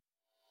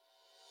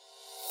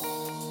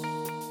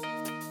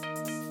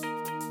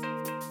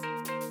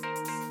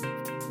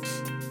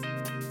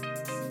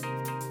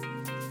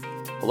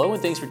Hello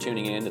and thanks for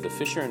tuning in to the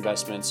Fisher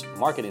Investments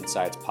Market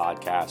Insights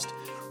podcast,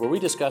 where we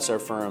discuss our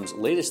firm's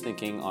latest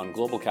thinking on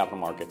global capital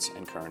markets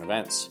and current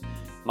events.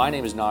 My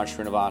name is Naj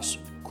Srinivas,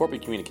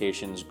 Corporate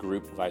Communications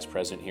Group Vice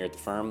President here at the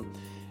firm.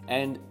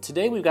 And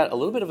today we've got a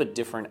little bit of a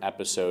different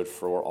episode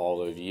for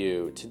all of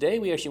you. Today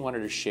we actually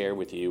wanted to share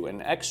with you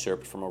an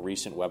excerpt from a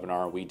recent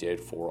webinar we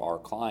did for our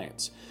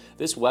clients.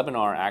 This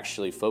webinar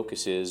actually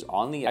focuses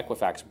on the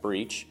Equifax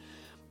breach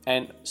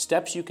and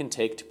steps you can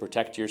take to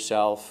protect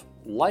yourself.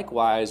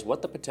 Likewise,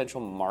 what the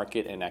potential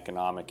market and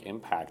economic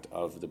impact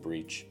of the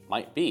breach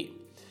might be.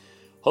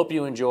 Hope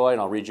you enjoy, and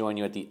I'll rejoin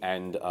you at the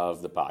end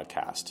of the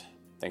podcast.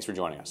 Thanks for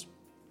joining us.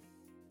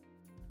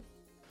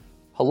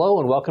 Hello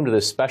and welcome to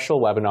this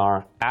special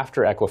webinar,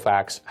 After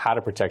Equifax, How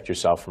to Protect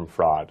Yourself from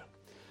Fraud.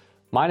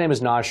 My name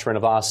is Naj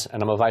Srinivas,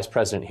 and I'm a Vice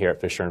President here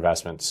at Fisher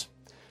Investments.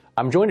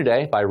 I'm joined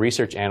today by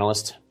research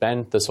analyst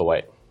Ben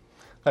Thistlethwaite.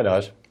 Hi,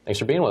 Naj. Thanks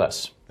for being with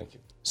us. Thank you.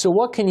 So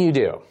what can you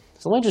do?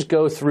 So let me just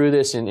go through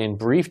this in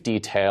brief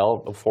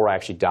detail before I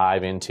actually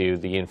dive into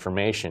the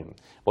information.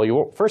 Well,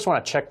 you first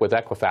want to check with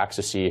Equifax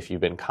to see if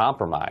you've been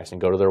compromised and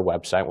go to their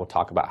website. We'll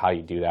talk about how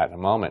you do that in a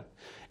moment.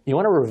 You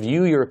want to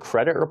review your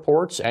credit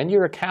reports and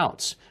your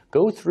accounts.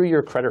 Go through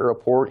your credit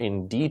report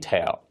in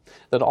detail.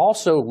 Then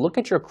also look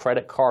at your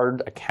credit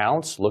card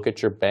accounts, look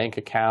at your bank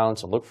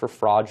accounts, and look for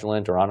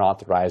fraudulent or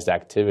unauthorized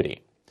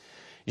activity.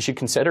 You should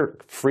consider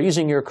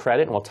freezing your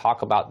credit, and we'll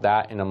talk about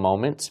that in a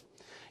moment.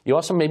 You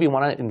also maybe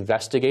want to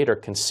investigate or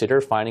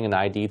consider finding an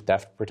ID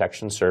theft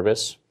protection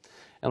service.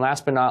 And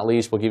last but not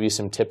least, we'll give you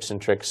some tips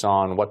and tricks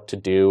on what to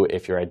do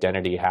if your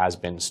identity has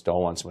been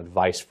stolen, some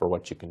advice for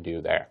what you can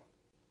do there.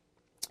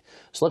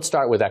 So let's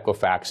start with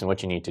Equifax and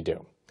what you need to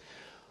do.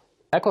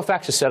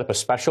 Equifax has set up a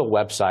special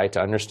website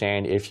to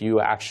understand if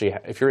your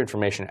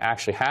information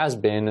actually has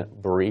been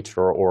breached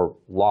or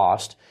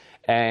lost.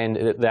 And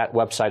that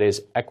website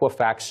is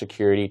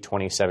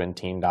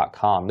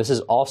EquifaxSecurity2017.com. This is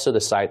also the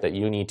site that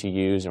you need to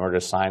use in order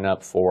to sign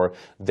up for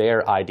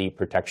their ID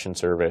protection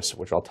service,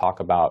 which I'll talk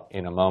about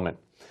in a moment.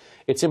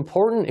 It's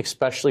important,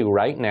 especially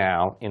right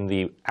now in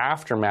the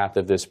aftermath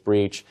of this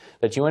breach,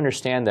 that you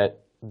understand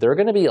that there are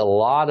going to be a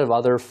lot of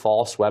other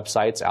false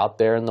websites out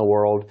there in the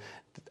world.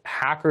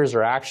 Hackers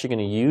are actually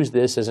going to use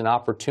this as an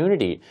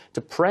opportunity to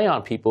prey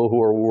on people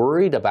who are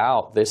worried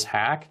about this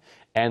hack,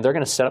 and they're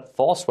going to set up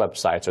false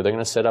websites, or they're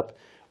going to set up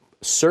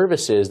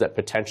services that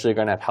potentially are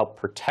going to help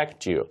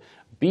protect you.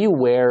 Be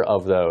aware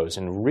of those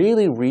and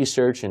really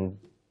research and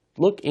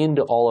look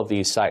into all of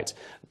these sites.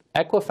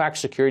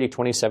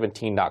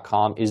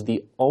 EquifaxSecurity2017.com is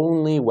the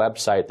only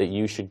website that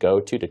you should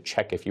go to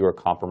check if you are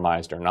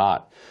compromised or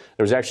not.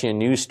 There was actually a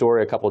news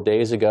story a couple of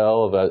days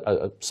ago of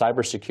a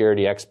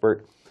cybersecurity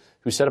expert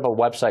who set up a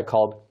website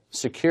called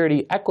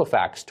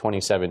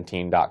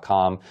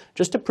SecurityEquifax2017.com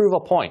just to prove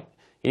a point.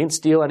 He didn't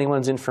steal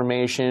anyone's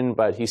information,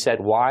 but he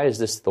said, why is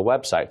this the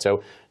website?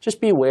 So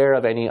just be aware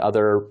of any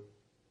other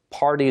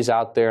parties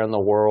out there in the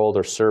world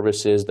or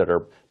services that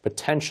are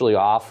potentially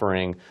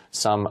offering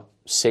some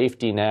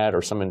safety net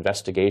or some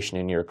investigation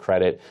in your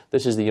credit.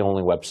 This is the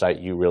only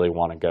website you really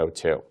want to go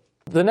to.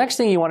 The next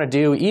thing you want to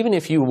do, even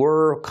if you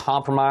were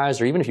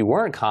compromised or even if you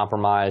weren't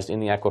compromised in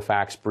the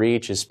Equifax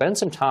breach, is spend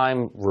some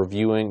time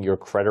reviewing your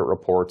credit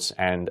reports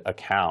and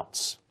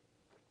accounts.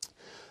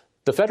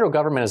 The federal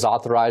government has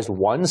authorized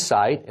one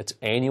site. It's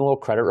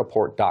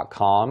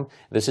annualcreditreport.com.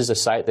 This is a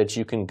site that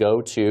you can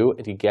go to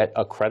get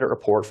a credit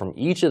report from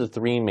each of the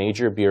three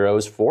major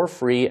bureaus for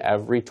free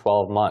every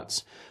 12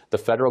 months. The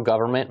federal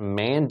government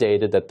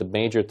mandated that the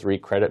major three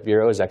credit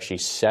bureaus actually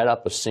set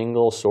up a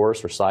single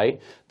source or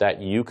site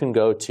that you can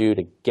go to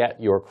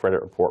get your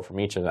credit report from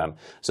each of them.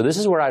 So this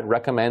is where I'd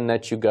recommend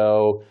that you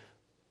go.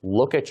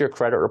 Look at your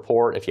credit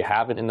report. If you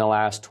haven't in the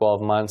last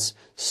 12 months,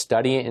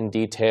 study it in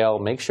detail.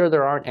 Make sure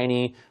there aren't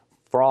any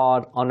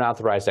fraud,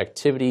 unauthorized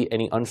activity,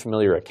 any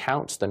unfamiliar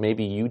accounts that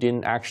maybe you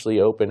didn't actually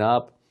open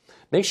up.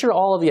 Make sure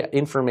all of the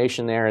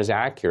information there is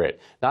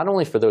accurate, not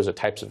only for those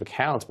types of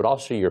accounts, but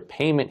also your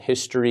payment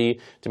history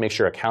to make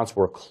sure accounts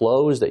were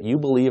closed that you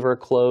believe are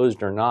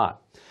closed or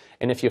not.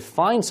 And if you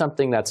find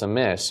something that's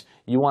amiss,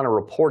 you want to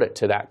report it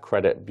to that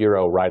credit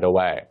bureau right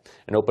away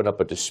and open up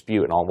a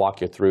dispute, and I'll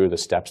walk you through the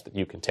steps that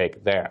you can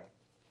take there.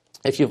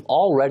 If you've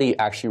already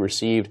actually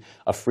received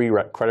a free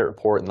credit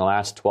report in the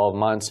last 12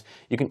 months,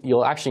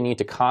 you'll actually need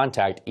to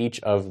contact each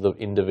of the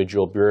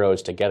individual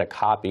bureaus to get a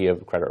copy of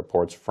the credit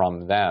reports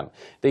from them.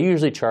 They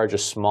usually charge a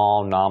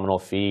small nominal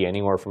fee,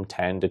 anywhere from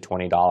 $10 to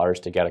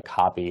 $20 to get a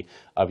copy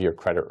of your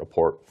credit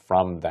report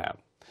from them.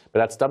 But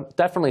that's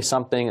definitely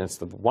something,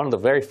 it's one of the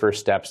very first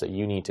steps that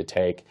you need to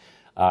take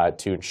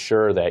to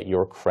ensure that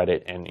your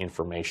credit and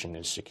information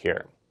is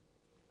secure.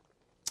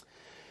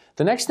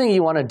 The next thing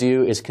you want to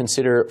do is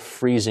consider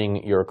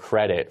freezing your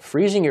credit.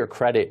 Freezing your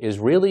credit is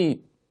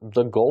really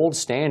the gold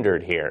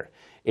standard here.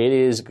 It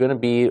is going to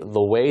be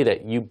the way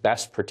that you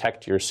best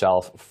protect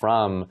yourself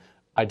from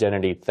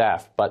identity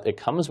theft, but it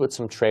comes with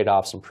some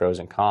trade-offs and pros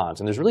and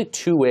cons. And there's really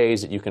two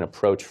ways that you can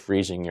approach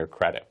freezing your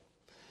credit.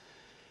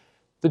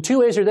 The two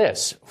ways are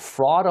this: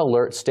 fraud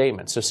alert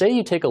statements. So say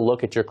you take a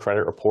look at your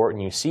credit report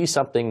and you see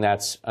something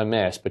that's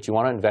amiss, but you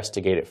want to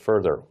investigate it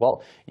further.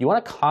 Well, you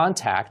want to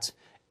contact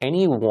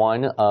any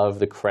one of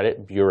the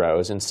credit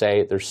bureaus and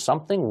say, there's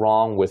something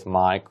wrong with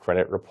my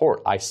credit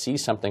report. I see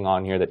something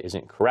on here that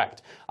isn't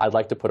correct. I'd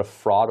like to put a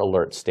fraud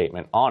alert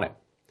statement on it.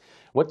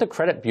 What the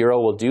credit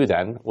bureau will do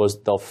then was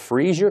they'll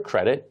freeze your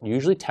credit,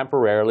 usually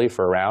temporarily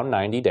for around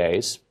 90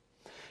 days.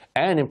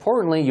 And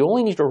importantly, you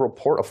only need to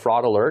report a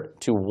fraud alert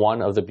to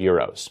one of the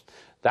bureaus.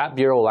 That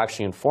bureau will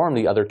actually inform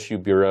the other two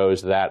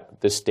bureaus that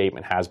this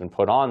statement has been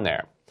put on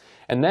there.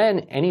 And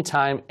then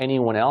anytime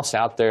anyone else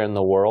out there in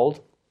the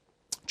world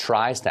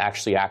tries to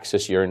actually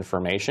access your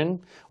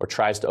information or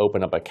tries to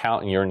open up an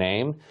account in your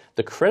name,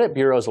 the credit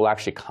bureaus will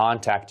actually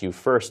contact you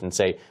first and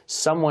say,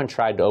 someone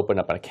tried to open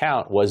up an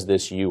account, was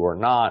this you or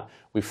not?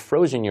 We've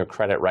frozen your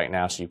credit right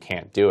now so you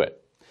can't do it.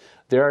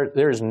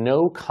 There's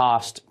no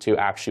cost to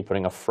actually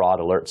putting a fraud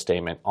alert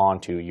statement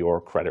onto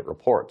your credit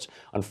reports.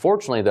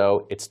 Unfortunately,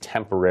 though, it's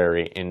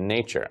temporary in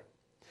nature.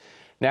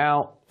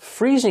 Now,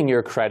 freezing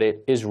your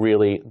credit is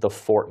really the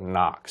Fort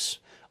Knox.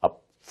 A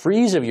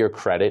freeze of your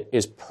credit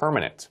is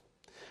permanent.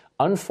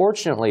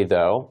 Unfortunately,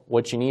 though,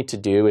 what you need to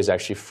do is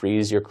actually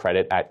freeze your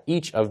credit at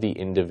each of the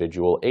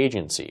individual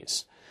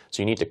agencies.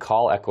 So you need to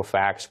call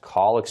Equifax,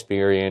 call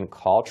Experian,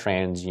 call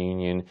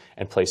TransUnion,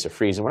 and place a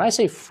freeze. And when I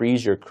say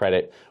freeze your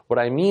credit, what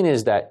I mean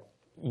is that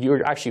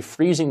you're actually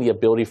freezing the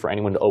ability for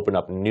anyone to open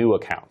up new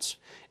accounts.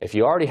 If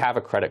you already have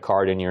a credit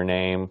card in your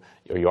name,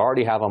 or you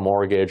already have a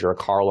mortgage or a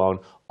car loan,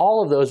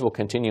 all of those will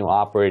continue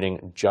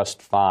operating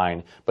just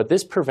fine. But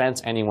this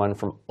prevents anyone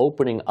from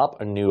opening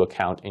up a new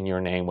account in your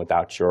name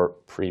without your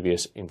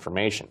previous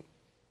information.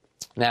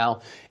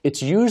 Now,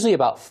 it's usually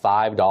about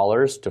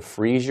 $5 to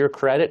freeze your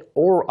credit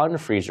or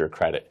unfreeze your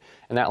credit.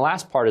 And that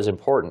last part is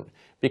important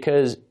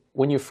because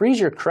when you freeze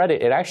your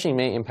credit, it actually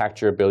may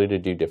impact your ability to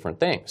do different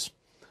things.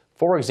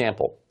 For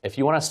example, if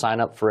you want to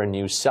sign up for a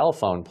new cell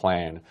phone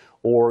plan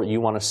or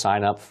you want to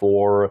sign up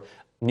for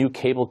new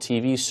cable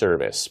TV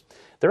service,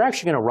 they're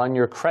actually going to run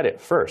your credit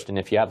first. And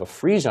if you have a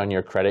freeze on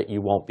your credit,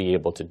 you won't be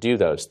able to do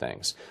those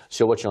things.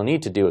 So what you'll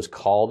need to do is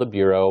call the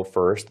bureau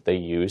first that they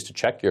use to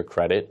check your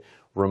credit,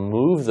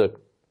 remove the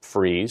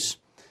freeze,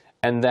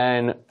 and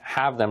then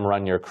have them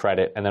run your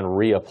credit and then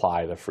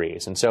reapply the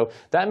freeze. And so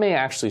that may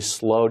actually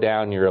slow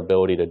down your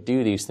ability to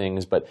do these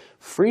things, but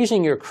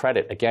freezing your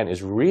credit, again,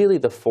 is really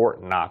the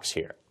Fort Knox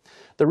here.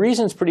 The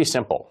reason's pretty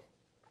simple.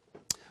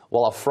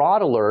 While a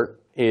fraud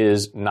alert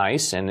is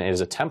nice and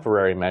is a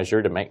temporary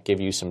measure to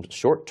give you some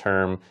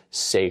short-term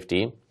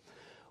safety,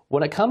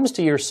 when it comes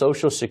to your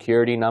social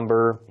security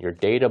number, your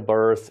date of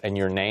birth, and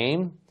your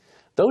name,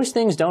 those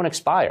things don't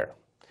expire.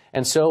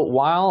 And so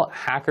while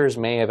hackers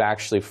may have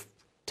actually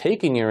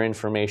taken your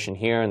information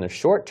here in the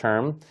short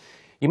term,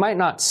 you might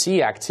not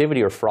see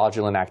activity or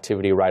fraudulent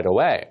activity right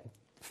away.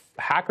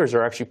 Hackers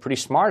are actually pretty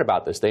smart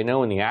about this. They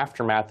know in the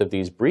aftermath of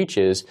these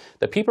breaches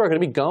that people are going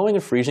to be going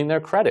and freezing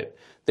their credit.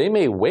 They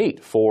may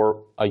wait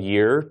for a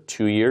year,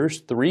 2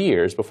 years, 3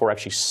 years before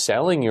actually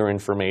selling your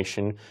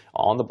information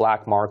on the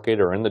black market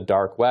or in the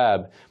dark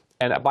web.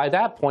 And by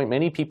that point,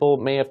 many people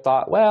may have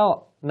thought,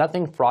 well,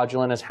 nothing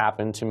fraudulent has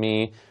happened to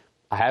me.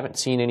 I haven't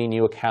seen any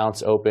new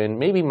accounts open.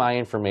 Maybe my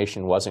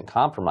information wasn't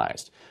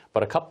compromised.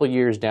 But a couple of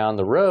years down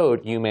the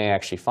road, you may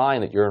actually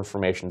find that your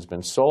information has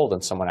been sold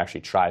and someone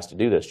actually tries to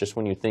do this just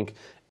when you think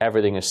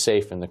everything is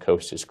safe and the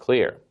coast is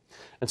clear.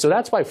 And so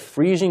that's why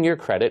freezing your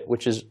credit,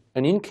 which is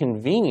an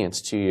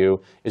inconvenience to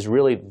you, is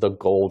really the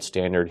gold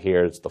standard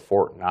here. It's the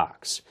Fort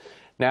Knox.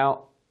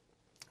 Now,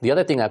 the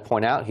other thing I'd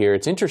point out here,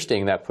 it's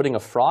interesting that putting a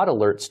fraud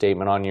alert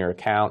statement on your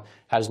account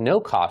has no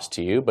cost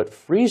to you, but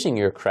freezing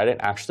your credit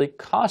actually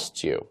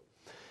costs you.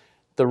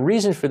 The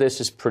reason for this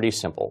is pretty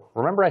simple.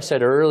 Remember I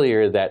said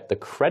earlier that the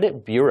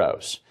credit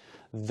bureaus,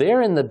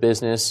 they're in the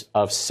business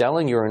of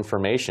selling your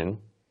information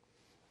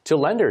to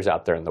lenders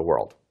out there in the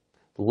world.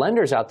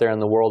 Lenders out there in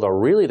the world are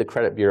really the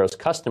credit bureau's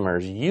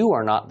customers. You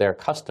are not their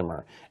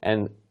customer.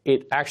 And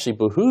it actually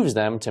behooves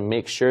them to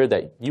make sure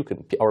that you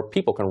can, or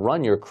people can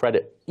run your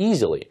credit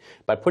easily.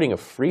 By putting a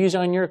freeze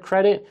on your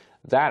credit,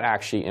 that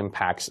actually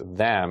impacts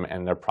them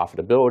and their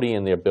profitability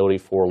and the ability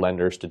for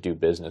lenders to do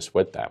business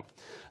with them.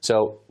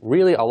 So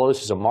really, although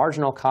this is a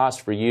marginal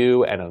cost for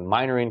you and a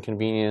minor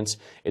inconvenience,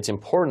 it's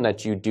important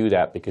that you do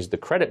that because the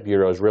credit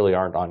bureaus really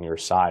aren't on your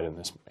side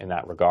in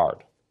that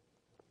regard.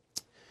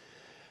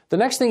 The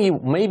next thing you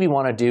maybe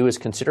want to do is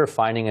consider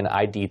finding an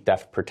ID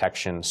theft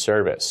protection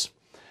service.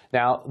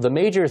 Now, the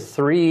major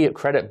 3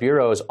 credit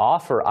bureaus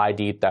offer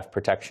ID theft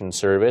protection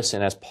service,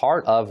 and as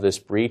part of this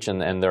breach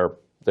and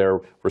their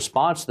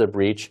response to the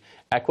breach,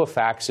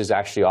 Equifax is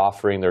actually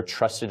offering their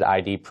Trusted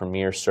ID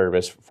Premier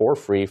service for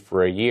free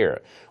for a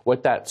year.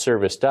 What that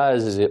service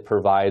does is it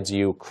provides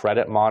you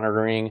credit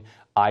monitoring,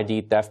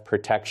 ID theft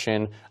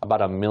protection,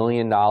 about $1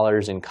 million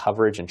in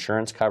coverage,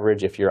 insurance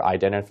coverage if your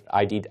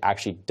ID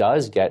actually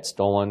does get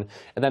stolen,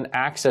 and then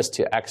access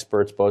to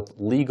experts, both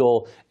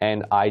legal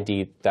and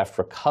ID theft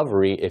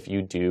recovery if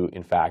you do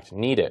in fact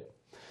need it.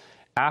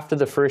 After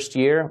the first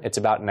year, it's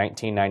about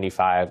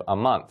 $19.95 a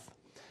month.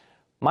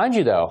 Mind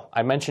you, though,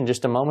 I mentioned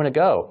just a moment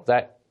ago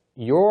that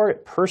your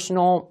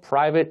personal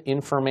private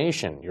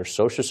information, your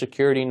social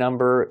security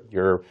number,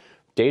 your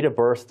date of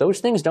birth, those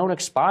things don't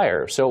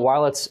expire. So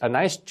while it's a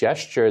nice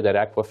gesture that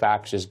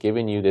Equifax is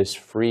giving you this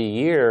free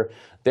year,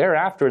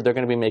 thereafter they're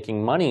going to be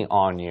making money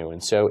on you.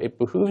 And so it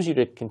behooves you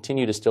to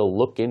continue to still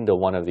look into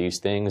one of these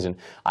things. And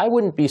I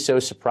wouldn't be so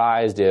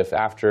surprised if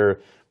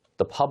after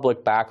the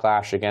public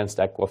backlash against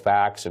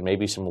Equifax and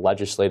maybe some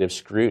legislative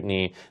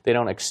scrutiny, they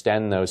don't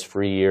extend those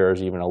free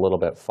years even a little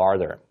bit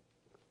farther.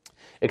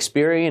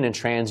 Experian and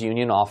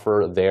TransUnion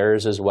offer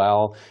theirs as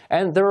well,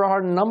 and there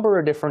are a number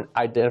of different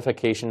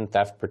identification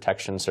theft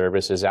protection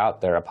services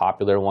out there. A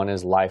popular one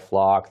is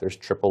LifeLock, there's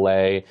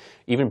AAA,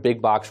 even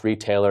big box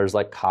retailers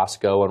like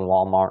Costco and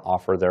Walmart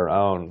offer their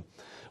own.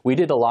 We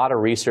did a lot of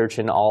research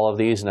in all of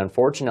these, and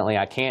unfortunately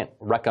I can't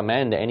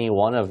recommend any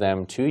one of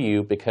them to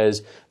you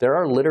because there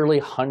are literally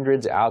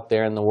hundreds out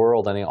there in the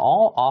world and they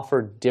all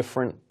offer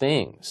different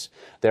things.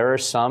 There are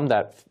some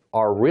that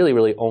are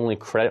really only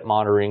credit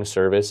monitoring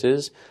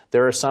services.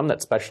 There are some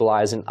that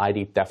specialize in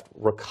ID theft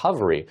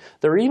recovery.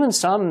 There are even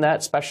some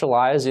that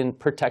specialize in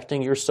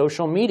protecting your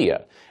social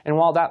media. And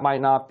while that might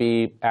not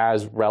be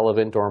as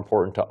relevant or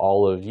important to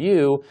all of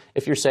you,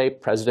 if you're, say,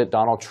 President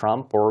Donald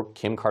Trump or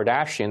Kim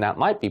Kardashian, that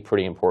might be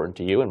pretty important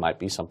to you and might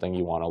be something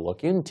you want to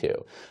look into.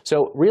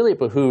 So really it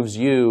behooves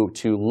you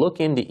to look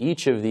into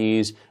each of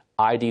these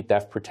ID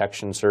theft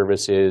protection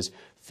services,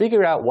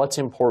 figure out what's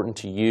important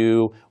to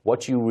you,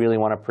 what you really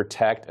want to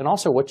protect, and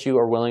also what you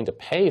are willing to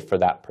pay for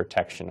that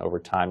protection over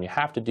time. You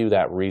have to do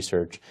that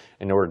research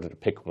in order to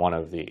pick one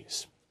of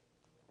these.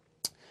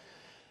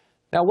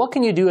 Now, what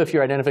can you do if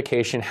your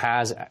identification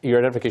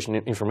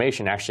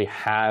information actually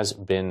has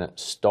been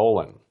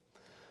stolen?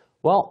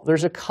 Well,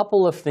 there's a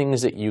couple of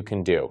things that you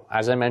can do.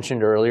 As I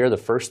mentioned earlier, the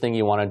first thing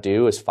you want to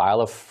do is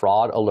file a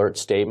fraud alert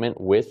statement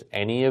with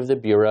any of the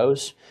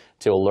bureaus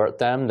to alert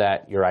them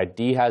that your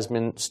ID has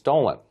been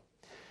stolen.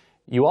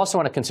 You also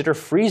want to consider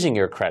freezing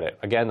your credit.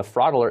 Again, the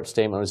fraud alert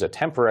statement is a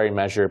temporary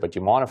measure, but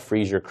you want to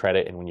freeze your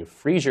credit. And when you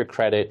freeze your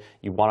credit,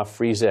 you want to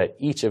freeze it at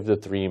each of the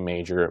 3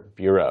 major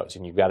bureaus.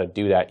 And you've got to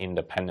do that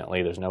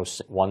independently. There's no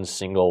one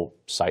single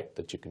site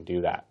that you can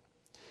do that.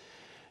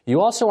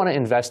 You also want to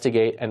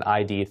investigate an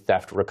ID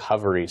theft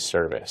recovery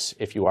service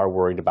if you are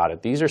worried about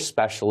it. These are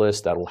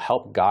specialists that will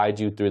help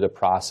guide you through the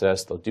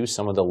process. They'll do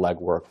some of the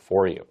legwork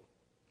for you.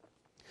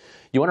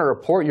 You want to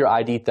report your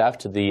ID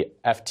theft to the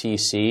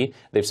FTC.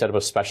 They've set up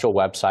a special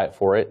website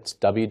for it. It's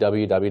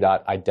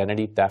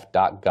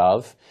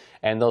www.identitytheft.gov.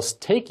 And they'll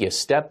take you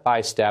step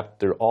by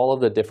step through all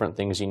of the different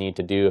things you need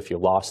to do if you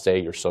lost, say,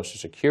 your social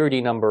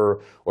security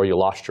number, or you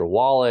lost your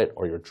wallet,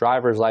 or your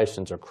driver's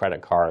license, or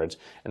credit cards.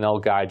 And they'll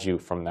guide you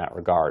from that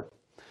regard.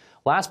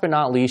 Last but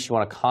not least, you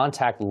want to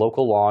contact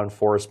local law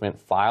enforcement,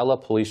 file a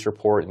police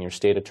report in your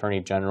state attorney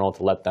general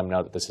to let them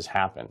know that this has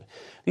happened.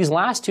 These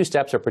last 2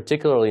 steps are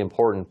particularly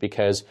important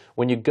because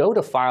when you go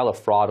to file a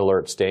fraud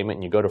alert statement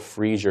and you go to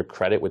freeze your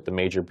credit with the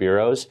major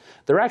bureaus,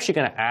 they're actually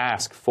going to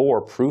ask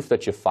for proof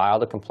that you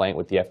filed a complaint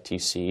with the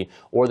FTC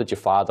or that you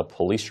filed a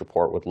police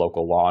report with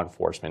local law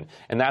enforcement.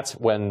 And that's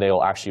when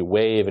they'll actually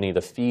waive any of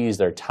the fees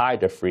that are tied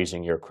to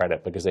freezing your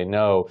credit because they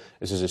know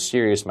this is a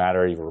serious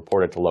matter. You've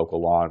reported to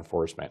local law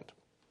enforcement.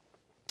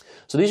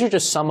 So these are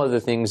just some of the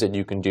things that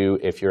you can do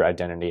if your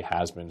identity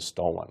has been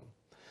stolen.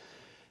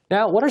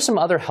 Now, what are some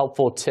other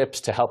helpful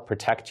tips to help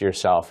protect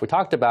yourself? We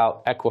talked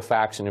about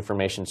Equifax and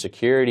information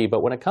security,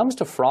 but when it comes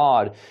to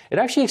fraud, it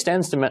actually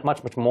extends to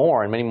much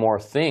more and many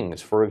more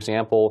things. For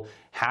example,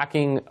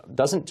 hacking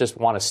doesn't just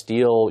want to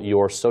steal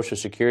your social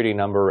security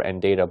number and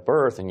date of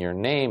birth and your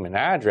name and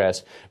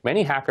address.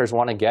 Many hackers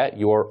want to get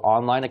your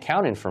online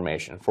account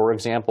information. For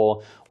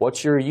example,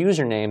 what's your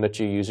username that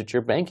you use at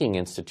your banking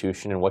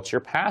institution and what's your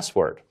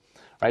password?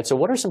 Right? So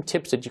what are some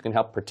tips that you can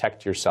help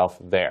protect yourself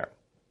there?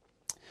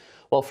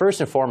 Well,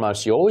 first and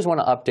foremost, you always want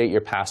to update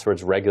your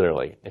passwords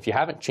regularly. If you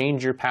haven't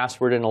changed your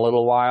password in a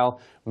little while,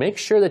 make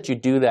sure that you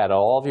do that at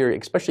all of your,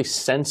 especially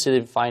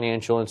sensitive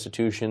financial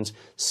institutions,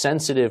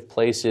 sensitive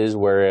places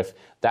where if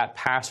that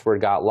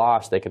password got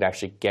lost, they could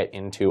actually get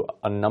into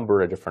a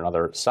number of different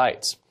other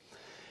sites.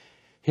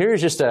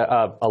 Here's just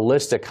a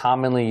list of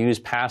commonly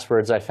used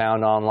passwords I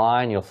found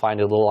online. You'll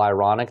find it a little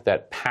ironic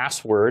that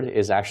password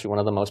is actually one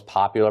of the most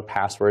popular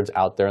passwords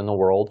out there in the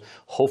world.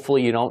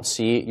 Hopefully you don't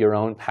see your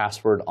own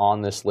password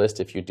on this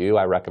list. If you do,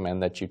 I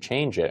recommend that you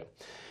change it.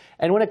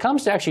 And when it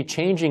comes to actually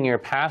changing your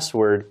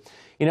password,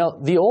 you know,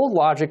 the old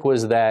logic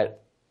was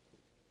that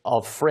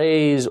a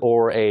phrase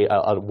or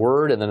a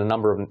word and then a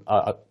number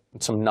of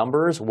some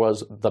numbers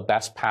was the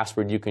best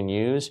password you can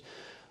use.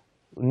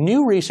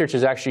 New research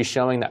is actually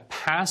showing that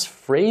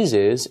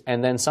passphrases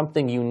and then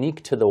something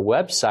unique to the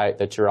website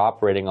that you're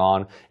operating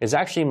on is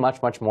actually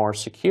much more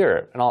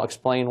secure. And I'll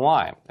explain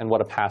why and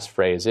what a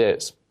passphrase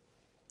is.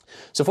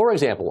 So for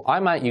example, I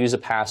might use a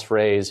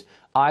passphrase,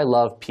 I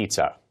love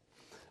pizza.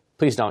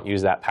 Please don't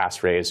use that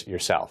passphrase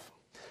yourself.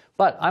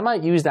 But I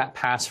might use that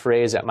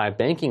passphrase at my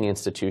banking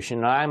institution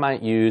and I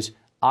might use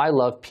I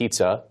love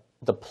pizza,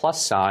 the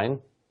plus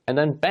sign, and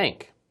then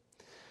bank.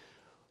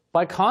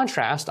 By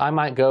contrast, I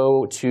might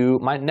go to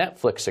my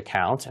Netflix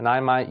account and I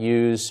might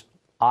use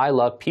I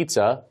love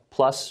pizza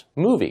plus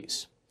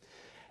movies.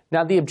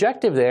 Now, the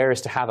objective there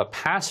is to have a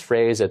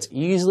passphrase that's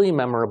easily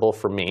memorable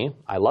for me.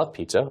 I love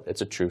pizza,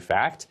 it's a true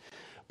fact,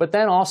 but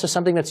then also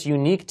something that's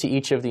unique to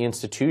each of the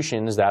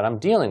institutions that I'm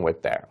dealing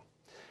with there.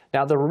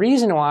 Now, the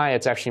reason why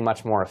it's actually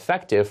much more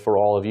effective for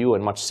all of you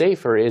and much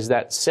safer is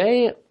that,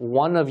 say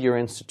one of your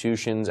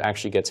institutions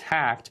actually gets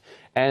hacked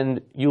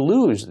and you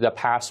lose the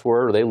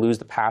password, or they lose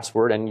the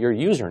password and your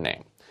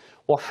username.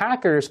 Well,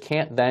 hackers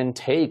can't then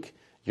take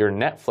your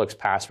Netflix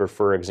password,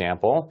 for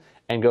example,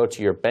 and go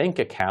to your bank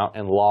account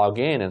and log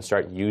in and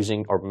start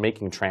using or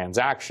making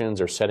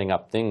transactions or setting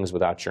up things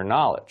without your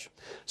knowledge.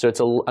 So it's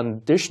an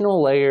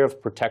additional layer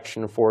of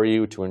protection for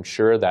you to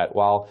ensure that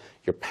while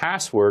your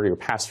password or your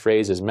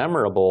passphrase is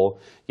memorable,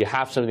 you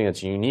have something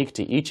that's unique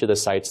to each of the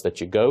sites that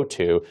you go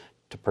to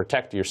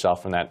protect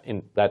yourself from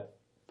that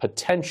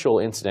potential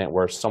incident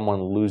where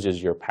someone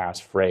loses your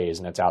passphrase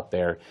and it's out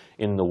there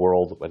in the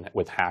world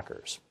with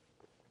hackers.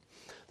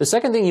 The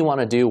second thing you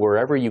want to do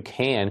wherever you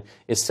can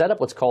is set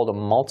up what's called a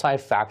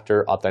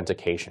multi-factor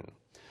authentication.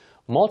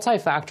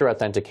 Multi-factor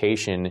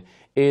authentication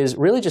is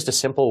really just a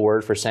simple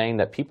word for saying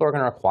that people are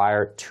going to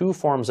require two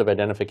forms of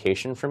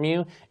identification from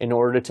you in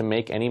order to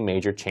make any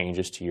major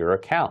changes to your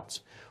accounts.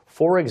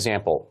 For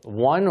example,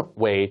 one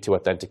way to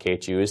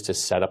authenticate you is to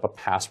set up a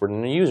password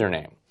and a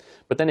username.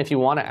 But then if you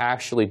want to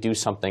actually do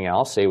something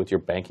else, say with your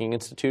banking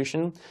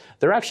institution,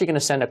 they're actually going to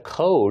send a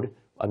code,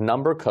 a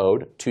number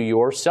code, to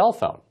your cell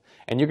phone.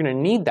 And you're going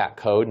to need that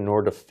code in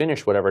order to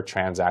finish whatever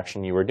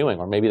transaction you were doing,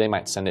 or maybe they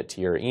might send it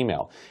to your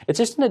email. It's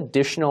just an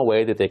additional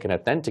way that they can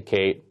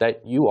authenticate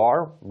that you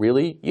are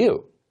really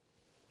you.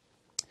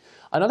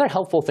 Another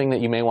helpful thing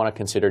that you may want to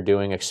consider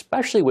doing,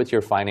 especially with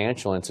your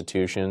financial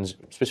institutions,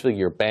 specifically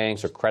your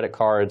banks or credit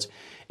cards,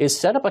 is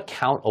set up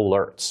account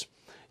alerts.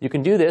 You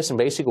can do this, and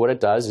basically what it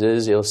does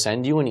is it'll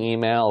send you an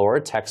email or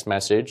a text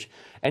message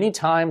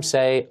anytime,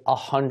 say,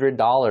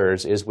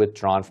 $100 is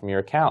withdrawn from your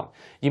account.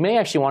 You may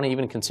actually want to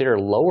even consider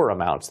lower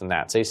amounts than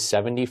that, say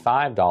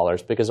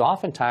 $75, because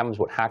oftentimes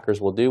what hackers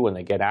will do when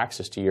they get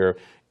access to your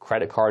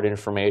credit card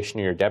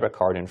information or your debit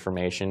card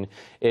information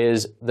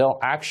is they'll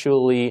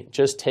actually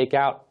just take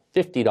out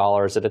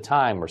 $50 at a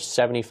time or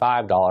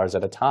 $75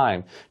 at a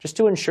time just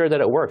to ensure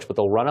that it works, but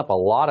they'll run up a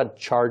lot of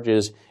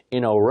charges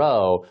in a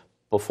row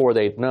before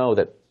they know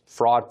that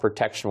fraud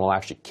protection will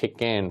actually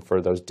kick in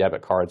for those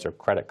debit cards or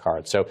credit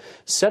cards. So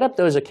set up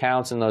those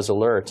accounts and those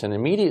alerts, and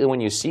immediately when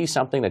you see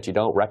something that you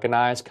don't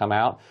recognize come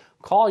out,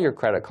 call your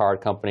credit card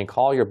company,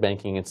 call your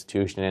banking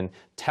institution, and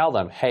tell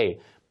them, hey,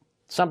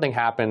 something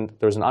happened,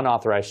 there's an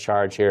unauthorized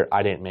charge here,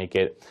 I didn't make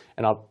it.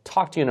 And I'll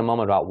talk to you in a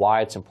moment about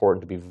why it's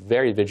important to be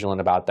very vigilant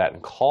about that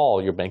and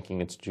call your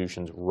banking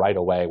institutions right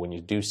away when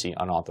you do see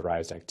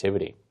unauthorized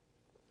activity.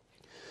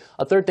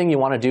 A third thing you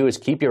want to do is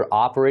keep your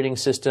operating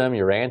system,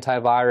 your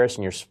antivirus,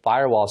 and your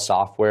firewall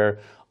software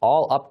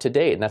all up to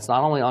date. And that's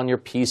not only on your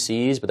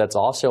PCs, but that's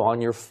also on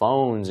your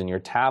phones and your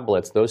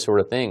tablets, those sort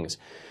of things.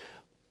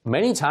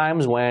 Many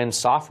times when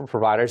software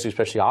providers,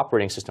 especially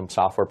operating system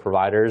software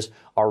providers,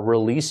 are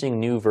releasing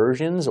new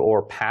versions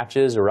or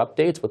patches or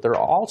updates, what they're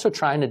also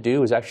trying to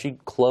do is actually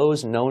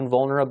close known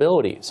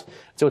vulnerabilities.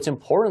 So it's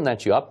important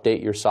that you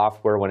update your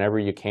software whenever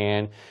you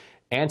can.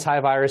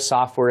 Antivirus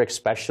software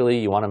especially,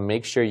 you want to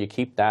make sure you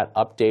keep that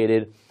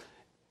updated.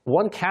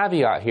 One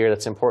caveat here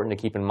that's important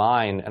to keep in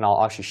mind, and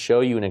I'll actually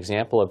show you an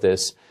example of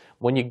this,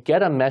 when you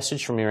get a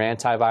message from your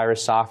antivirus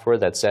software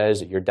that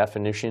says your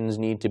definitions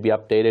need to be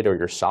updated or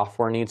your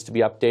software needs to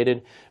be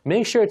updated,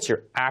 make sure it's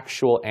your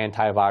actual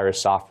antivirus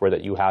software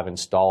that you have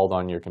installed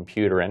on your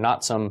computer and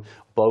not some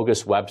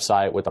bogus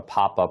website with a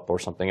pop-up or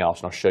something else.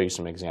 And I'll show you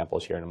some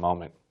examples here in a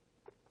moment.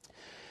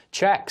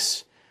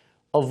 Checks.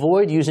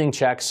 Avoid using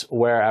checks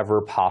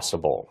wherever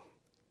possible.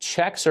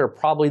 Checks are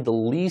probably the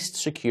least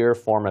secure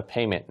form of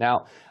payment.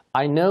 Now,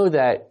 I know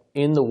that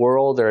in the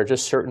world there are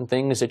just certain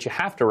things that you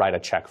have to write a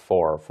check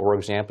for. For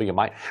example, you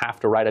might have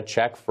to write a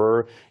check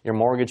for your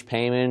mortgage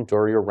payment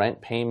or your rent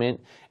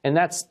payment, and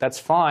that's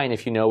fine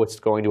if you know it's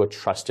going to a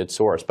trusted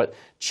source. But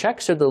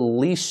checks are the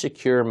least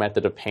secure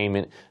method of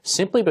payment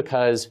simply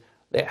because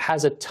it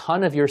has a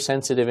ton of your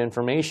sensitive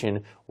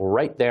information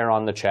right there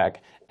on the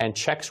check, and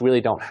checks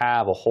really don't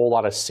have a whole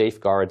lot of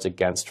safeguards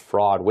against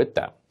fraud with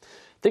them.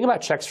 Think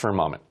about checks for a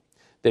moment.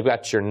 They've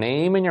got your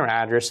name and your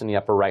address in the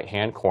upper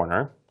right-hand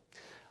corner.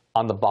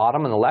 On the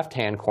bottom in the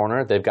left-hand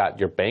corner, they've got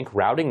your bank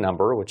routing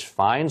number, which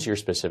finds your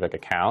specific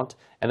account,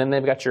 and then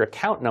they've got your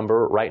account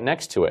number right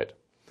next to it.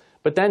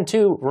 But then,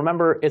 too,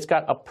 remember, it's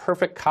got a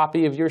perfect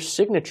copy of your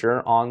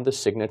signature on the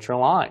signature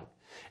line.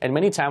 And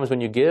many times when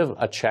you give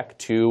a check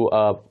to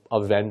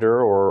a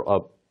vendor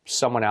or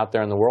someone out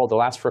there in the world,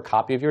 they'll ask for a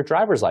copy of your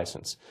driver's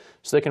license.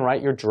 So they can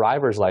write your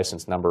driver's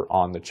license number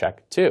on the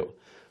check too.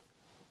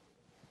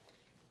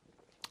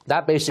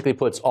 That basically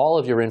puts all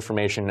of your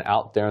information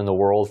out there in the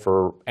world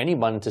for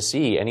anyone to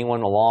see,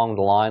 anyone along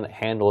the line that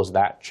handles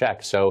that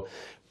check. So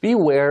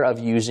beware of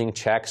using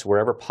checks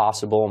wherever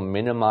possible,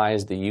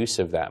 minimize the use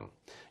of them.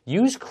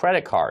 Use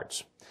credit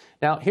cards.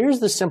 Now, here's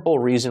the simple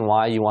reason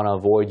why you want to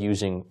avoid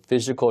using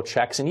physical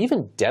checks and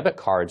even debit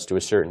cards to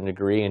a certain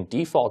degree and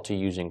default to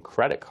using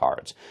credit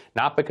cards.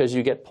 Not because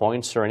you get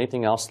points or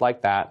anything else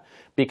like that,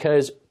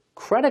 because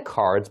credit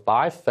cards,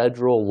 by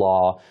federal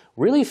law,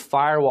 really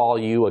firewall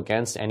you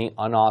against any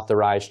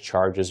unauthorized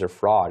charges or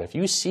fraud. If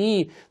you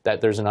see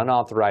that there's an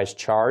unauthorized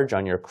charge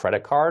on your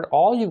credit card,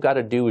 all you've got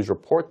to do is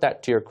report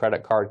that to your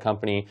credit card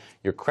company.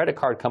 Your credit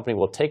card company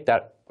will take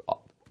that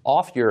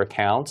off your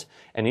account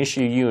and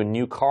issue you a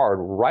new card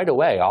right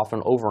away, often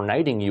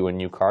overnighting you a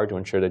new card to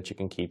ensure that you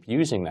can keep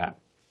using that.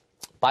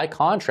 By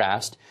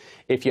contrast,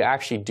 if you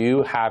actually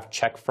do have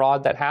check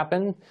fraud that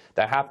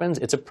happens,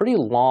 it's a pretty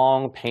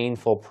long,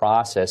 painful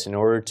process in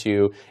order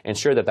to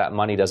ensure that that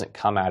money doesn't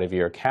come out of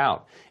your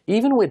account.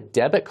 Even with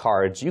debit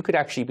cards, you could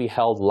actually be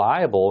held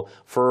liable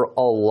for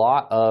a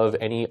lot of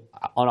any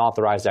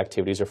unauthorized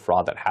activities or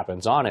fraud that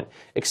happens on it,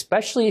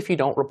 especially if you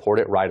don't report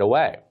it right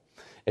away.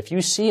 If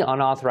you see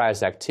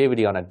unauthorized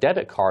activity on a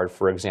debit card,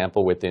 for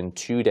example, within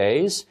 2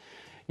 days,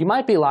 you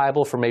might be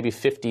liable for maybe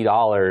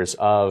 $50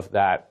 of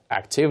that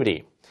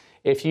activity.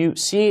 If you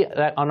see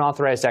that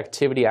unauthorized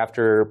activity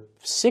after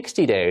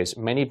 60 days,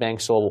 many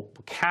banks will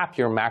cap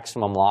your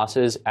maximum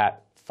losses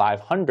at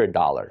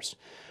 $500.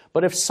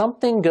 But if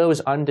something goes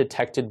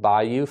undetected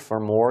by you for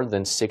more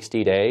than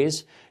 60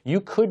 days,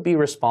 you could be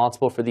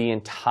responsible for the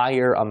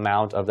entire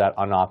amount of that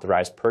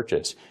unauthorized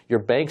purchase. Your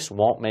banks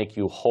won't make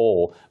you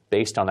whole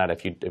based on that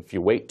if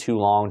you wait too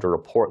long to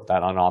report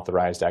that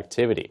unauthorized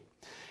activity.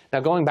 Now,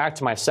 going back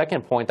to my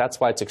second point, that's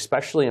why it's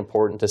especially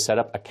important to set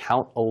up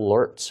account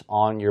alerts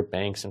on your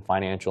banks and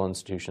financial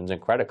institutions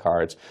and credit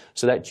cards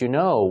so that you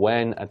know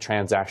when a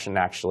transaction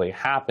actually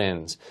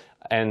happens.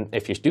 And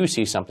if you do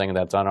see something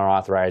that's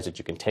unauthorized, that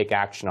you can take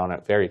action on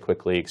it very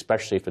quickly,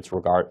 especially if it's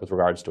with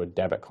regards to a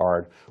debit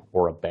card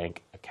or a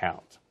bank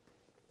account.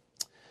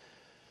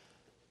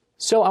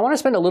 So I want to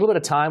spend a little bit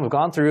of time. We've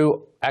gone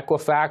through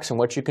Equifax and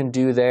what you can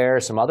do there,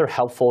 some other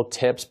helpful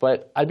tips,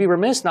 but I'd be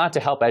remiss not to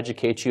help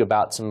educate you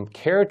about some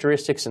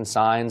characteristics and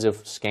signs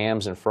of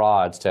scams and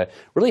frauds to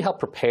really help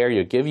prepare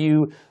you, give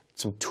you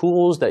some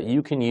tools that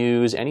you can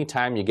use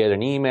anytime you get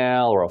an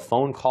email or a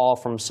phone call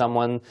from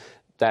someone,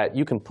 that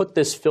you can put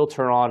this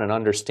filter on and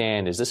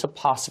understand, is this a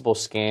possible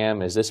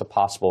scam? Is this a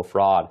possible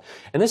fraud?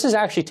 And this is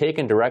actually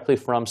taken directly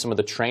from some of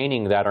the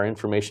training that our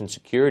information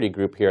security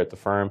group here at the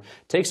firm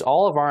takes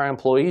all of our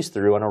employees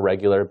through on a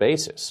regular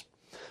basis.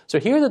 So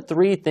here are the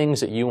 3 things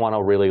that you want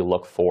to really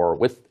look for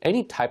with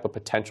any type of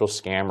potential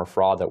scam or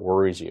fraud that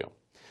worries you.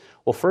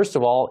 Well, first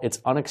of all,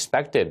 it's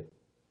unexpected.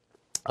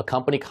 A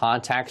company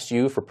contacts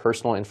you for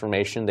personal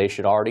information they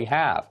should already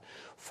have.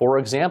 For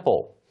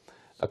example,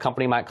 a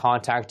company might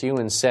contact you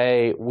and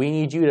say, we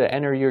need you to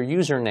enter your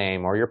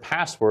username or your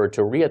password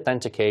to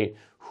re-authenticate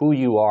who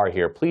you are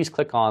here. Please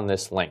click on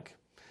this link.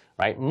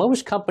 Right?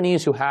 Most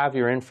companies who have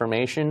your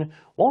information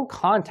won't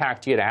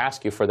contact you to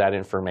ask you for that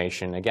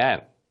information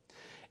again.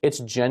 It's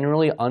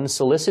generally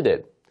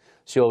unsolicited.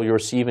 So you'll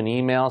receive an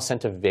email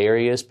sent to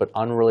various but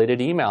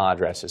unrelated email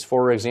addresses.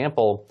 For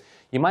example,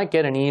 you might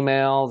get an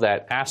email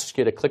that asks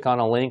you to click on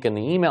a link, and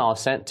the email is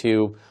sent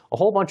to a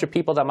whole bunch of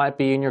people that might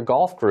be in your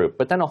golf group,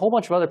 but then a whole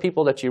bunch of other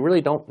people that you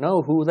really don't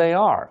know who they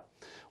are.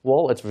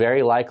 Well, it's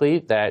very likely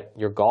that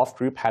your golf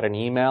group had an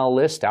email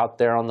list out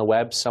there on the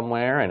web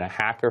somewhere, and a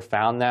hacker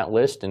found that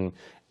list and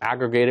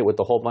aggregated it with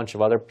a whole bunch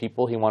of other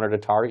people he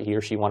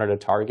or she wanted to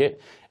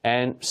target,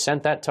 and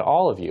sent that to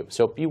all of you.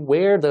 So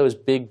beware those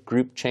big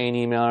group chain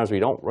emails where you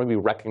don't really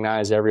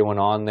recognize everyone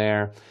on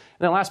there.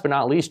 And then last but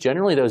not least,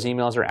 generally those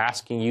emails are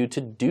asking you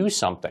to do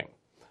something,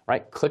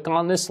 right? Click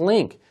on this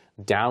link,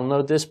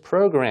 download this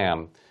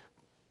program,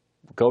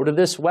 go to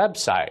this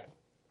website.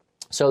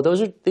 So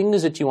those are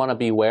things that you want to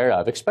be aware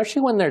of,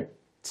 especially when they're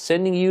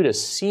sending you to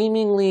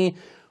seemingly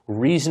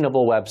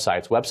reasonable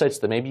websites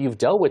that maybe you've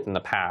dealt with in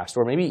the past,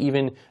 or maybe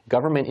even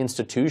government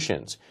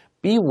institutions.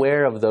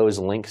 Beware of those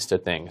links to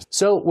things.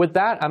 So with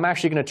that, I'm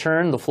actually going to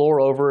turn the floor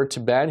over to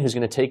Ben, who's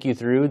going to take you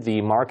through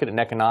the market and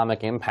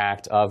economic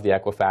impact of the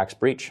Equifax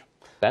breach.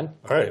 Ben?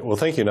 All right. Well,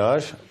 thank you,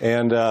 Naj.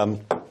 And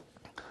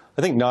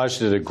I think Naj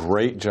did a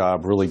great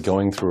job really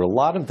going through a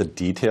lot of the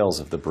details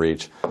of the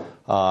breach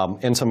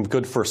and some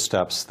good first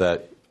steps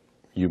that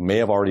you may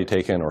have already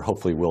taken or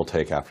hopefully will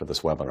take after this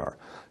webinar.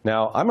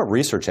 Now, I'm a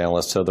research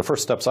analyst, so the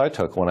first steps I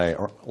took when I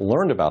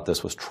learned about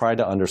this was try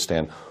to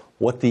understand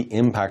what the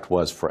impact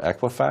was for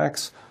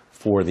Equifax,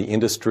 for the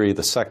industry,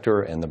 the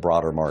sector, and the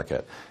broader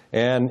market.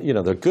 And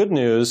the good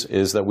news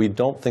is that we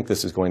don't think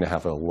this is going to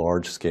have a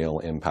large-scale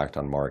impact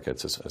on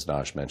markets, as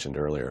Naj mentioned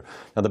earlier.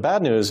 Now, the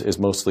bad news is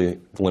mostly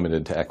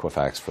limited to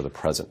Equifax for the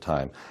present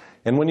time.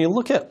 And when you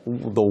look at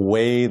the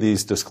way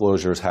these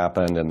disclosures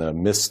happened and the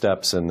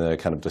missteps in the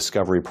kind of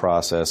discovery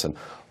process and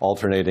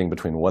alternating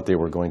between what they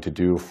were going to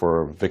do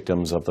for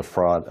victims of the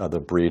fraud, of the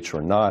breach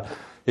or not,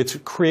 it's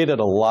created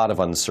a lot of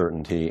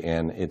uncertainty,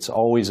 and it's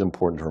always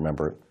important to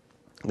remember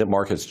that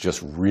markets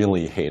just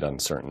really hate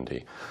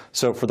uncertainty.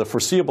 So for the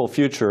foreseeable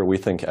future, we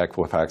think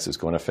Equifax is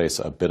going to face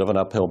a bit of an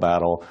uphill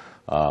battle.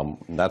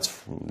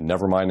 That's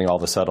never minding all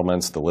the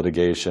settlements, the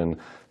litigation,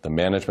 the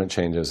management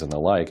changes, and the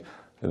like.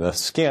 The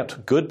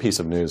scant good piece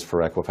of news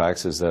for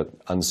Equifax is that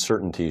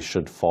uncertainty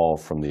should fall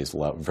from these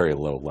very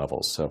low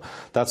levels. So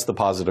that's the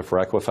positive for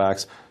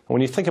Equifax. And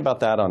when you think about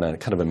that on a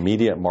kind of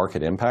immediate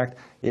market impact,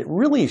 it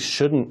really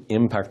shouldn't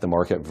impact the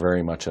market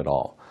very much at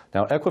all.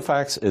 Now,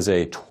 Equifax is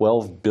a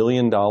 $12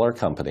 billion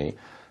company,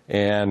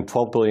 and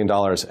 $12 billion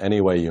any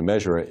way you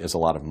measure it is a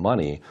lot of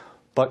money.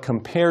 But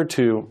compared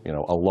to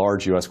a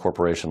large U.S.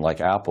 corporation like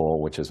Apple,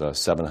 which is a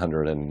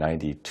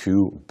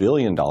 $792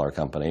 billion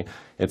company,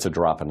 it's a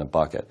drop in the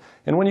bucket.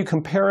 And when you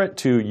compare it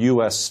to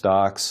U.S.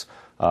 stocks,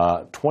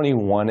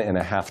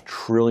 21.5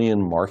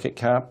 trillion market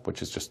cap,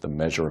 which is just the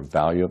measure of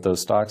value of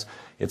those stocks,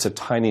 it's a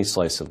tiny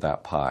slice of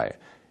that pie.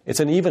 It's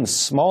an even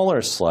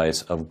smaller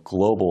slice of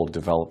global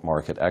developed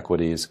market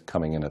equities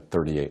coming in at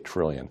 38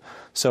 trillion.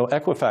 So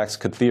Equifax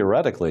could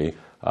theoretically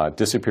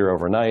disappear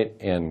overnight,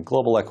 and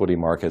global equity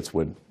markets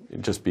would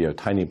just be a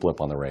tiny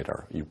blip on the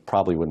radar. You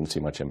probably wouldn't see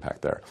much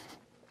impact there.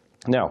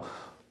 Now,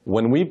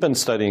 when we've been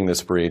studying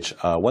this breach,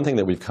 one thing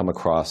that we've come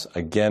across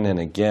again and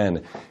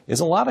again is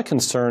a lot of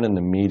concern in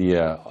the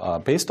media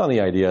based on the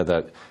idea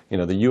that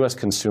the U.S.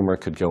 consumer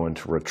could go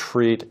into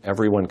retreat,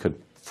 everyone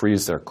could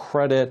freeze their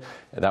credit,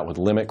 and that would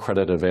limit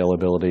credit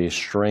availability,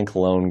 shrink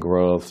loan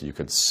growth. You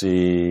could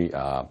see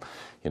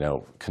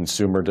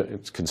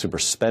consumer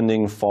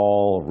spending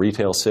fall,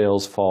 retail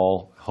sales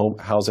fall,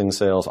 housing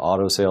sales,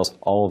 auto sales,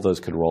 all of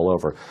those could roll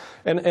over.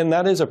 And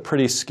that is a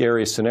pretty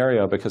scary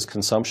scenario because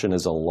consumption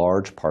is a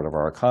large part of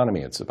our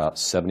economy. It's about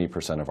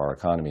 70% of our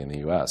economy in the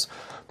U.S.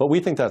 But we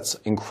think that's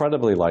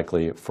incredibly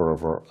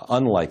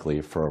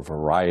unlikely for a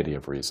variety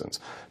of reasons.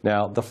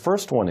 Now, the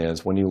first one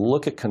is when you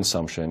look at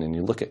consumption and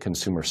you look at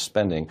consumer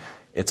spending,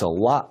 it's a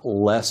lot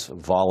less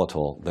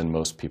volatile than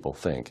most people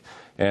think.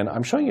 And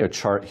I'm showing you a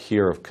chart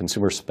here of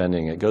consumer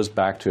spending. It goes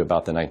back to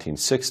about the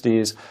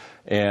 1960s,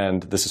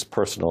 and this is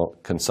personal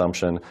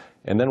consumption.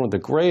 And then with the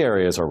gray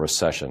areas are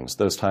recessions,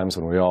 those times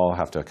when we all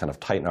have to kind of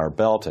tighten our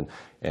belt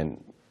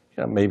and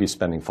maybe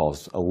spending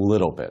falls a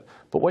little bit.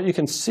 But what you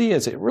can see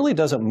is it really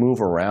doesn't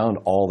move around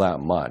all that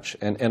much.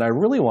 And I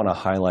really want to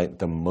highlight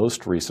the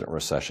most recent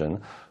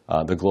recession,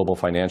 the global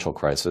financial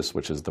crisis,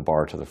 which is the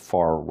bar to the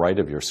far right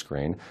of your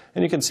screen.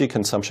 And you can see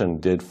consumption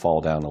did fall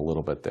down a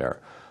little bit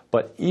there.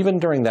 But even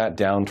during that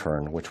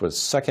downturn, which was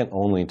second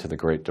only to the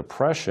Great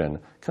Depression,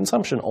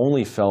 consumption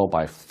only fell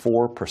by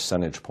 4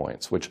 percentage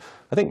points, which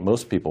I think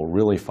most people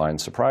really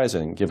find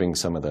surprising, given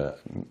some of the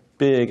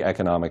big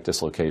economic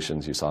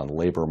dislocations you saw in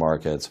labor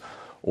markets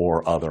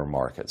or other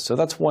markets. So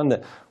that's one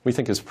that we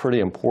think is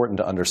pretty important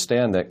to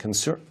understand, that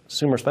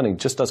consumer spending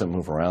just doesn't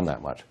move around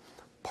that much.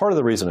 Part of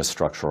the reason is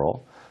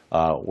structural.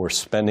 We're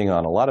spending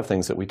on a lot of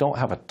things that we don't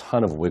have a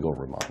ton of wiggle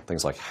room on,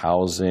 things like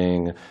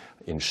housing,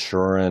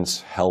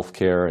 insurance,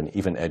 healthcare, and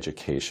even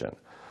education.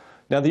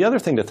 Now, the other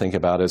thing to think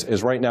about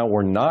is right now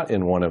we're not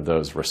in one of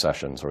those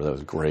recessions or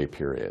those gray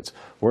periods.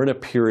 We're in a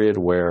period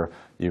where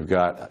you've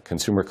got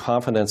consumer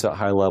confidence at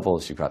high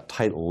levels, you've got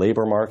tight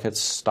labor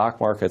markets, stock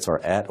markets are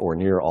at or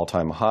near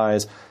all-time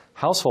highs,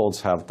 households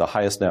have the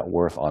highest net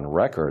worth on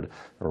record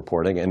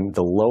reporting and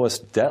the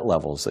lowest debt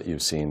levels that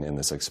you've seen in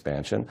this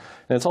expansion.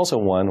 And it's also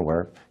one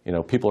where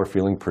people are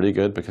feeling pretty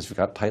good because you've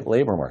got tight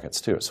labor markets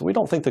too. So we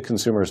don't think the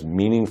consumer is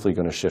meaningfully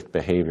going to shift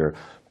behavior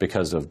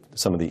because of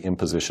some of the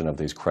imposition of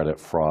these credit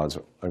frauds,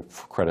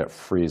 credit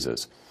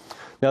freezes.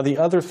 Now, the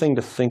other thing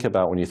to think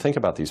about when you think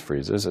about these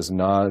freezes, as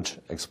Naj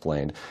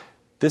explained,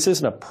 this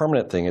isn't a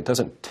permanent thing. It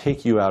doesn't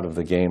take you out of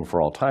the game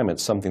for all time.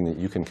 It's something that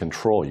you can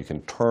control. You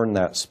can turn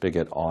that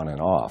spigot on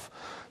and off.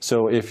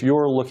 So if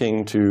you're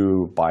looking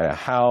to buy a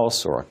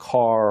house or a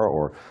car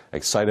or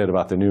excited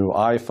about the new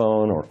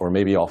iPhone or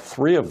maybe all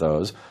three of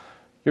those,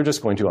 you're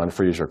just going to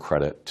unfreeze your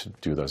credit to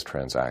do those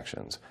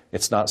transactions.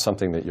 It's not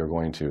something that you're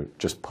going to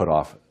just put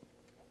off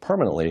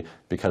permanently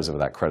because of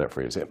that credit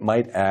freeze. It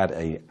might add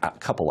a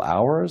couple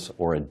hours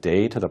or a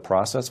day to the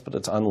process, but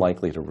it's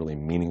unlikely to really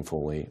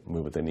meaningfully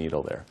move the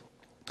needle there.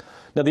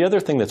 Now, the other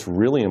thing that's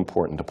really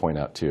important to point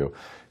out, too,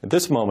 at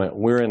this moment,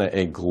 we're in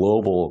a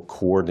global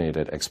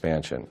coordinated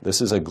expansion.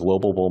 This is a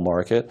global bull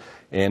market,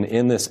 and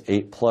in this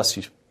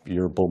 8+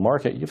 year bull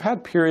market, you've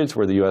had periods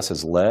where the U.S.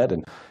 has led,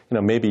 and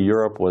maybe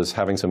Europe was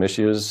having some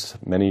issues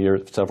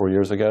several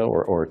years ago,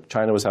 or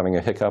China was having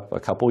a hiccup a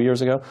couple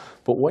years ago.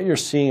 But what you're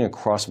seeing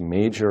across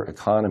major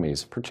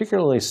economies,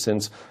 particularly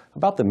since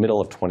about the middle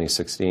of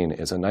 2016,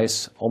 is a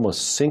nice,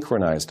 almost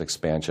synchronized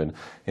expansion.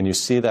 And you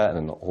see that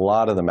in a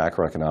lot of the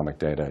macroeconomic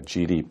data,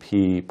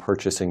 GDP,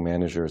 purchasing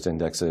managers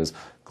indexes,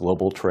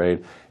 global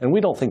trade. And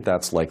we don't think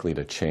that's likely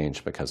to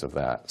change because of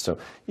that. So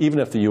even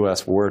if the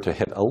U.S. were to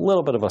hit a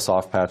little bit of a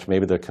soft patch,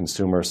 maybe the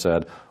consumer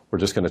said, we're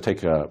just going to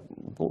take a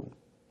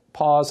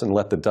pause and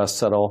let the dust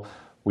settle,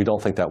 we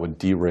don't think that would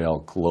derail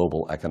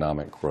global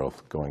economic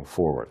growth going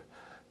forward.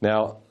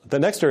 Now, the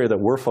next area that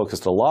we're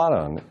focused a lot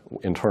on,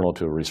 internal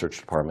to a research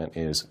department,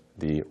 is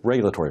the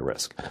regulatory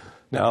risk.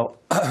 Now,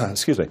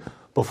 excuse me,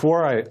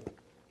 before I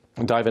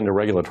dive into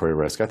regulatory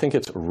risk, I think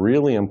it's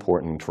really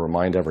important to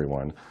remind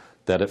everyone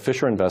that at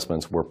Fisher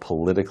Investments, we're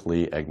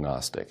politically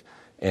agnostic.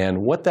 And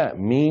what that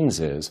means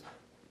is,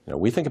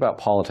 we think about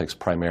politics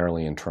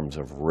primarily in terms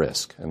of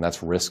risk, and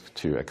that's risk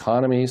to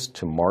economies,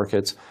 to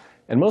markets,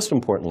 and most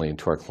importantly,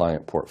 to our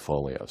client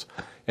portfolios.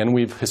 And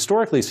we've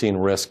historically seen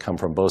risk come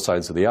from both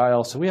sides of the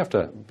aisle, so we have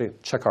to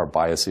check our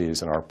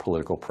biases and our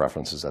political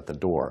preferences at the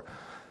door.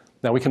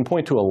 Now, we can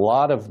point to a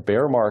lot of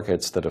bear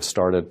markets that have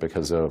started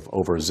because of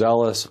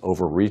overzealous,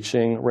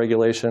 overreaching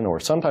regulation, or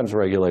sometimes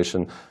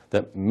regulation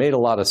that made a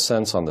lot of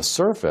sense on the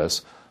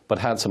surface, but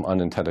had some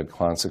unintended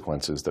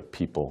consequences that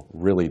people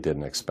really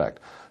didn't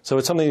expect. So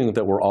it's something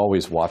that we're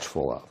always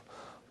watchful of.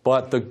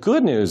 But the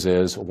good news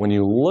is, when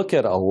you look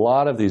at a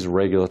lot of these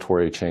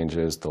regulatory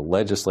changes, the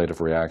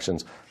legislative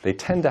reactions, they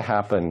tend to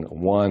happen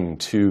 1,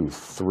 2,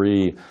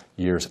 3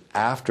 years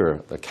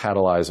after the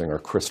catalyzing or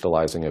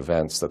crystallizing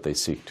events that they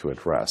seek to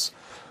address.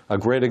 A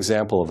great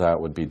example of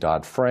that would be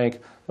Dodd-Frank.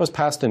 It was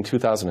passed in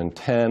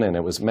 2010, and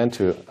it was meant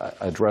to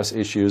address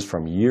issues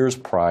from years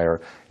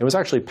prior. It was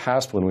actually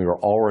passed when we were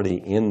already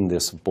in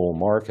this bull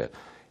market.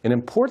 And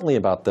importantly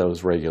about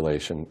those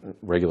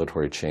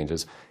regulatory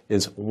changes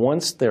is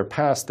once they're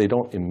passed, they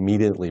don't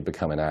immediately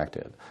become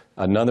enacted.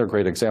 Another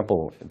great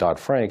example,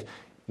 Dodd-Frank,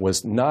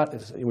 was not,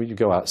 you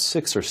go out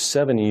 6 or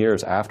 7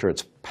 years after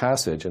its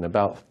passage, and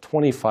about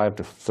 25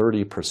 to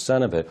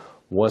 30% of it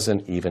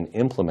wasn't even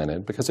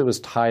implemented because it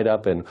was tied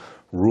up in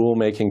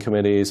rulemaking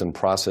committees and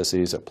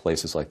processes at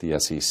places like the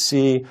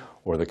SEC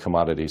or the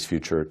Commodities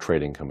Future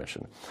Trading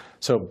Commission.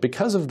 So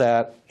because of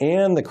that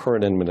and the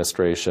current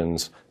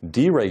administration's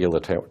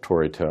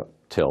deregulatory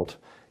tilt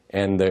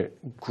and the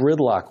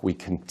gridlock we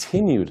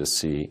continue to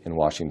see in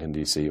Washington,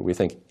 D.C., we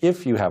think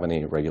if you have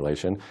any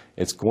regulation,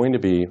 it's going to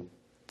be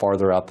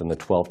farther out than the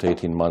 12 to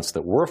 18 months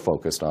that we're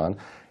focused on.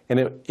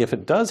 And if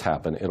it does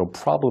happen, it'll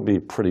probably be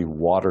pretty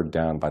watered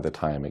down by the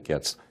time it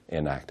gets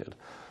enacted.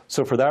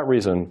 So for that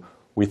reason,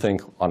 we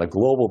think on a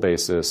global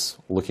basis,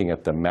 looking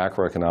at the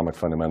macroeconomic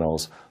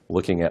fundamentals,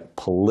 looking at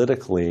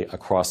politically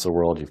across the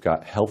world, you've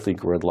got healthy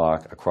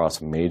gridlock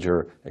across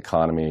major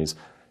economies.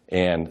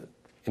 And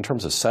in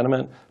terms of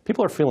sentiment,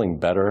 people are feeling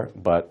better,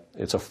 but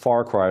it's a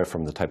far cry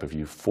from the type of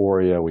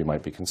euphoria we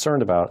might be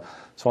concerned about.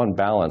 So on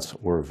balance,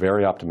 we're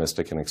very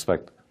optimistic and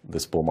expect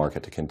this bull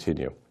market to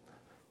continue.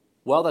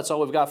 Well, that's all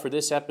we've got for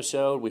this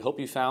episode. We hope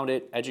you found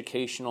it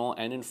educational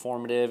and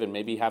informative and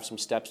maybe have some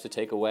steps to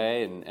take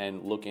away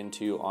and look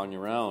into on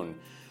your own.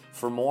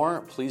 For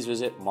more, please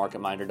visit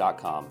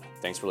marketminder.com.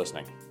 Thanks for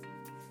listening.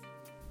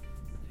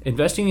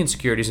 Investing in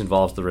securities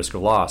involves the risk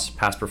of loss.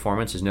 Past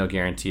performance is no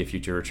guarantee of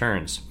future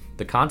returns.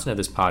 The content of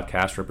this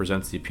podcast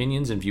represents the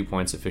opinions and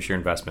viewpoints of Fisher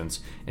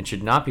Investments and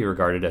should not be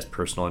regarded as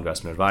personal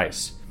investment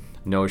advice.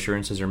 No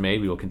assurances are made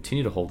we will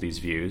continue to hold these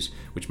views,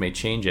 which may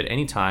change at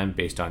any time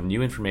based on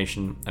new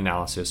information,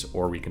 analysis,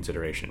 or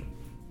reconsideration.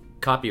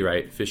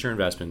 Copyright Fisher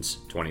Investments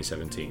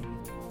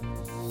 2017.